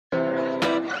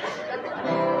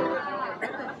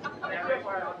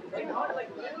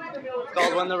It's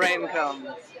called When the Rain Comes.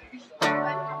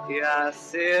 Here I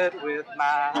sit with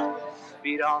my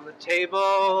feet on the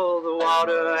table, the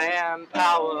water and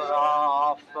power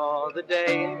off for the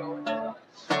day.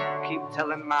 Keep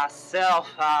telling myself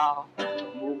I'll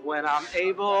move when I'm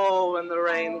able. When the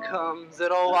rain comes,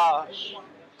 it'll wash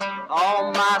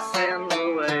all my sins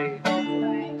away.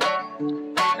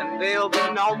 And there'll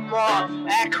be no more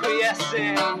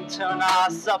acquiescing. Turn our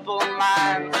supple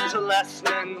minds to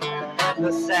lessening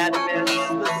the sadness,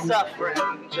 the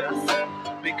suffering, just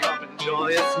becoming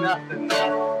joyous nothing.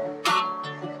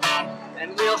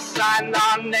 And we'll sign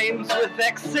our names with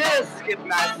X's, skip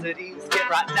niceties, get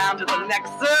right down to the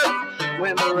nexus.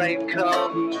 When the rain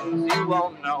comes, you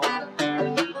won't know.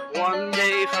 One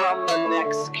day from the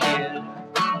next kid,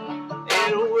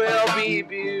 it will be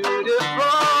beautiful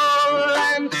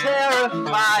and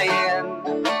terrifying.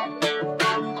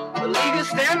 The league is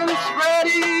standing spread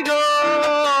eagle,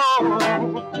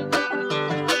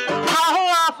 power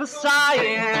off of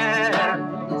science.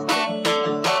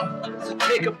 So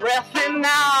take a breath in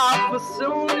now, for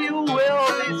soon you will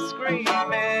be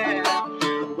screaming.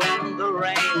 When the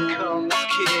rain comes,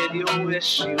 kid, you'll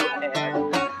wish you had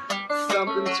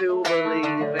something to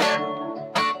believe in.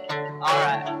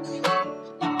 Alright.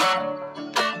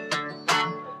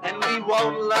 We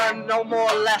won't learn no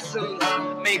more lessons,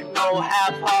 make no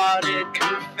half-hearted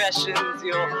confessions.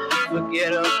 You'll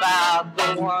forget about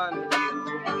the one you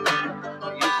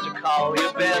used to call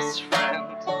your best friend,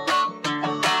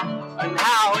 and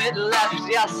how it left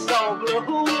you so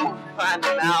blue,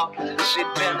 finding out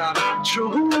she'd been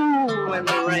untrue. When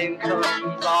the rain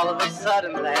comes, all of a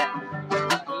sudden that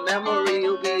memory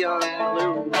will be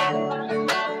unglued.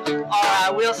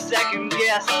 Alright, we'll second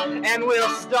guess and we'll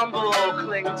stumble,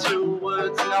 cling to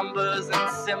words, numbers, and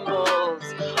symbols.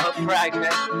 A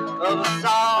fragment of a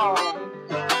song,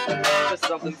 just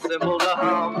something simple to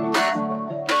hum.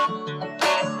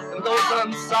 And those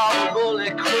unsolvable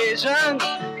equations,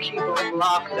 keep them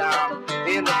locked down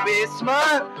in the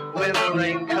basement. When the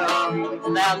rain comes,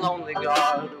 that lonely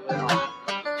guard will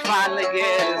finally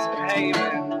get his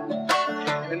payment.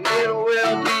 And it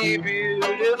will be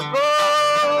beautiful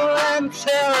and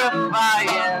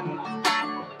terrifying.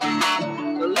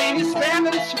 The league is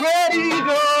standing spread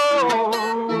eagle,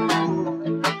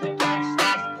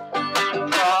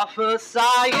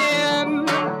 prophesying.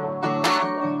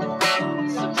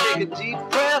 So take a deep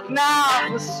breath now,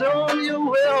 for soon you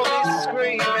will be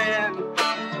screaming.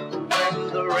 When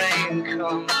the rain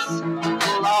comes,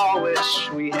 we'll all wish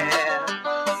we had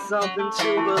something to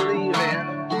believe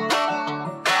in.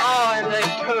 And a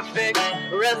perfect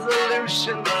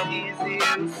resolution, easy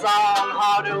in song,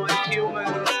 harder with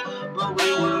humans. But we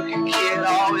work a kid,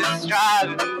 always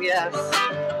striving, yes.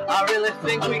 I really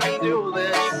think we can do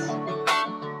this.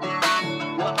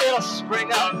 Well, it'll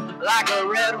spring up like a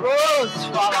red rose,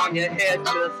 fall on your head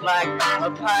just like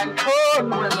a pine cone.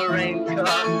 When the rain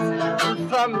comes, the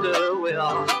thunder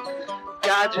will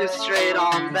guide you straight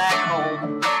on back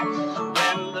home.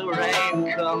 When the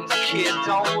rain comes, kid,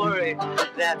 don't worry,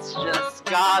 that's just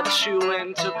God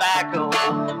chewing tobacco.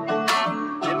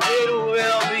 And it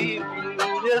will be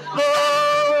beautiful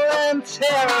and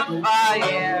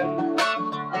terrifying.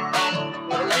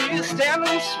 The league is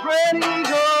standing spread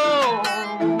eagle,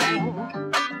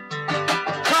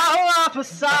 power off of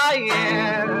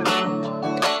science.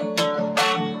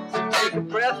 So take a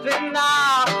breath in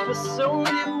now, for soon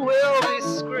you will be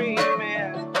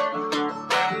screaming.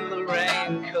 When the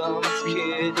rain comes,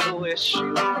 kid, you wish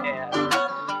you had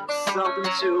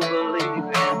something to believe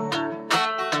in.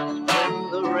 When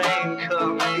the rain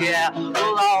comes, yeah,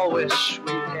 we'll all wish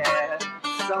we had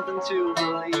something to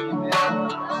believe in.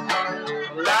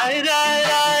 La-da-da-da-da-da-da-da.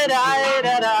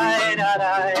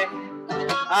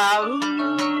 Ah-ooh.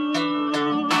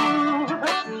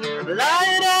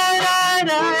 La-da-da-da-da-da-da.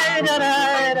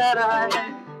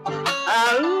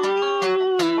 Ah-ooh.